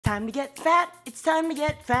time to get fat. It's time to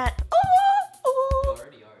get fat. Ooh, ooh. You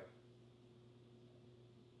already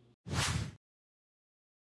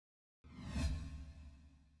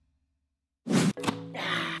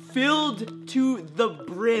are. Filled to the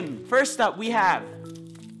brim. First up, we have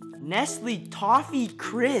Nestle Toffee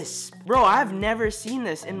Crisp. Bro, I've never seen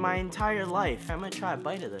this in my entire life. I'm gonna try a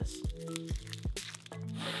bite of this.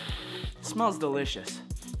 It smells delicious.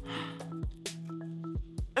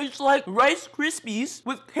 It's like Rice Krispies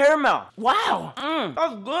with caramel. Wow,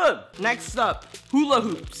 that's good. Next up, hula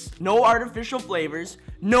hoops. No artificial flavors,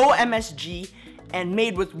 no MSG, and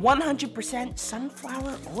made with 100%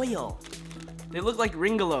 sunflower oil. They look like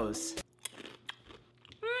Ringolos.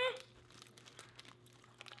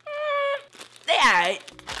 Yeah.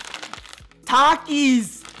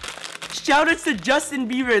 Takis. Shout out to Justin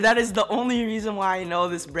Bieber. That is the only reason why I know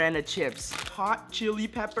this brand of chips. Hot chili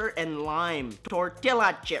pepper and lime.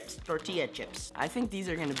 Tortilla chips. I think these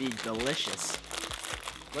are gonna be delicious.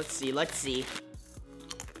 Let's see, let's see.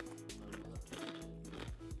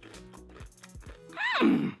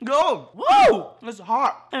 Go! Whoa! That's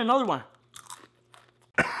hot. And another one.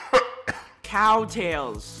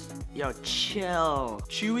 Cowtails. Yo, chill.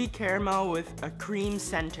 Chewy caramel with a cream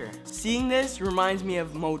center. Seeing this reminds me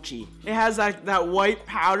of mochi. It has like that white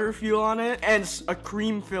powder feel on it and a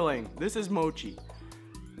cream filling. This is mochi.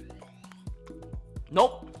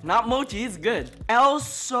 Nope, not mochi, it's good. El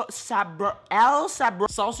Sabor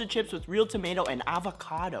salsa chips with real tomato and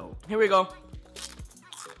avocado. Here we go.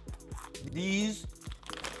 These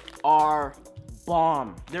are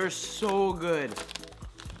bomb. They're so good.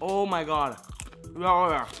 Oh my god.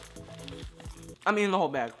 Yeah. I'm eating the whole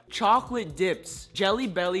bag. Chocolate dips. Jelly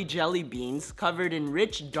Belly jelly beans covered in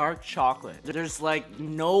rich dark chocolate. There's like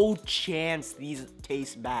no chance these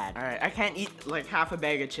taste bad. All right, I can't eat like half a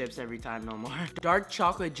bag of chips every time no more. Dark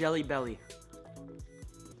chocolate Jelly Belly.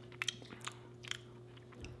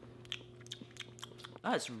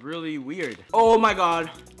 That's really weird. Oh my god.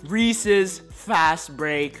 Reese's Fast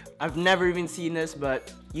Break. I've never even seen this,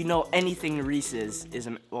 but you know anything Reese's is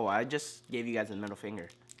oh, I just gave you guys a middle finger.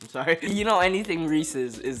 I'm sorry. You know anything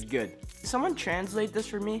Reese's is good. Someone translate this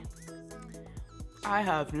for me? I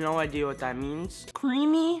have no idea what that means.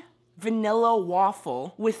 Creamy vanilla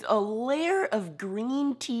waffle with a layer of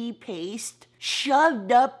green tea paste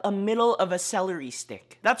shoved up a middle of a celery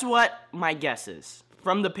stick. That's what my guess is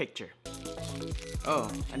from the picture. Oh,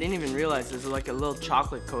 I didn't even realize there's like a little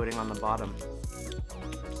chocolate coating on the bottom.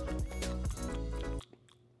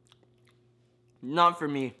 Not for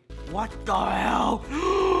me. What the hell?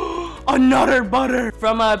 Another butter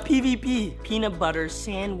from a PVP. Peanut butter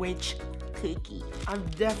sandwich cookie.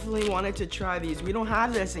 I've definitely wanted to try these. We don't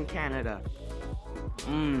have this in Canada.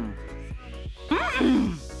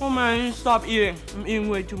 Oh man, I need to stop eating. I'm eating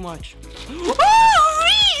way too much. Oh,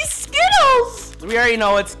 Skittles! We already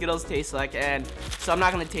know what Skittles taste like, and so I'm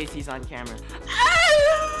not gonna taste these on camera.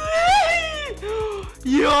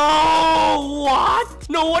 Yo, what?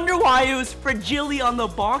 No wonder why it was fragile on the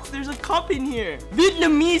box. There's a cup in here.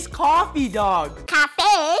 Vietnamese coffee, dog.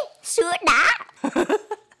 Cafe, soda.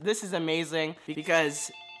 This is amazing because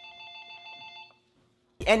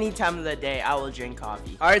any time of the day, I will drink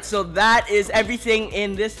coffee. All right, so that is everything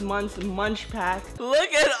in this month's Munchpak.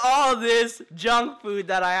 Look at all this junk food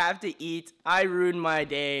that I have to eat. I ruined my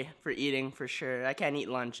day for eating for sure. I can't eat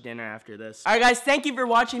lunch, dinner after this. All right, guys, thank you for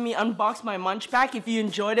watching me unbox my Munchpak. If you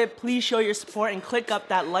enjoyed it, please show your support and click up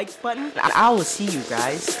that like button. I will see you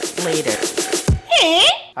guys later.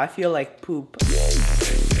 I feel like poop.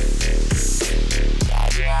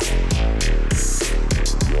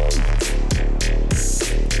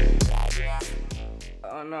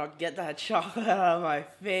 Oh no, get that chocolate out of my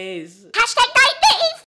face.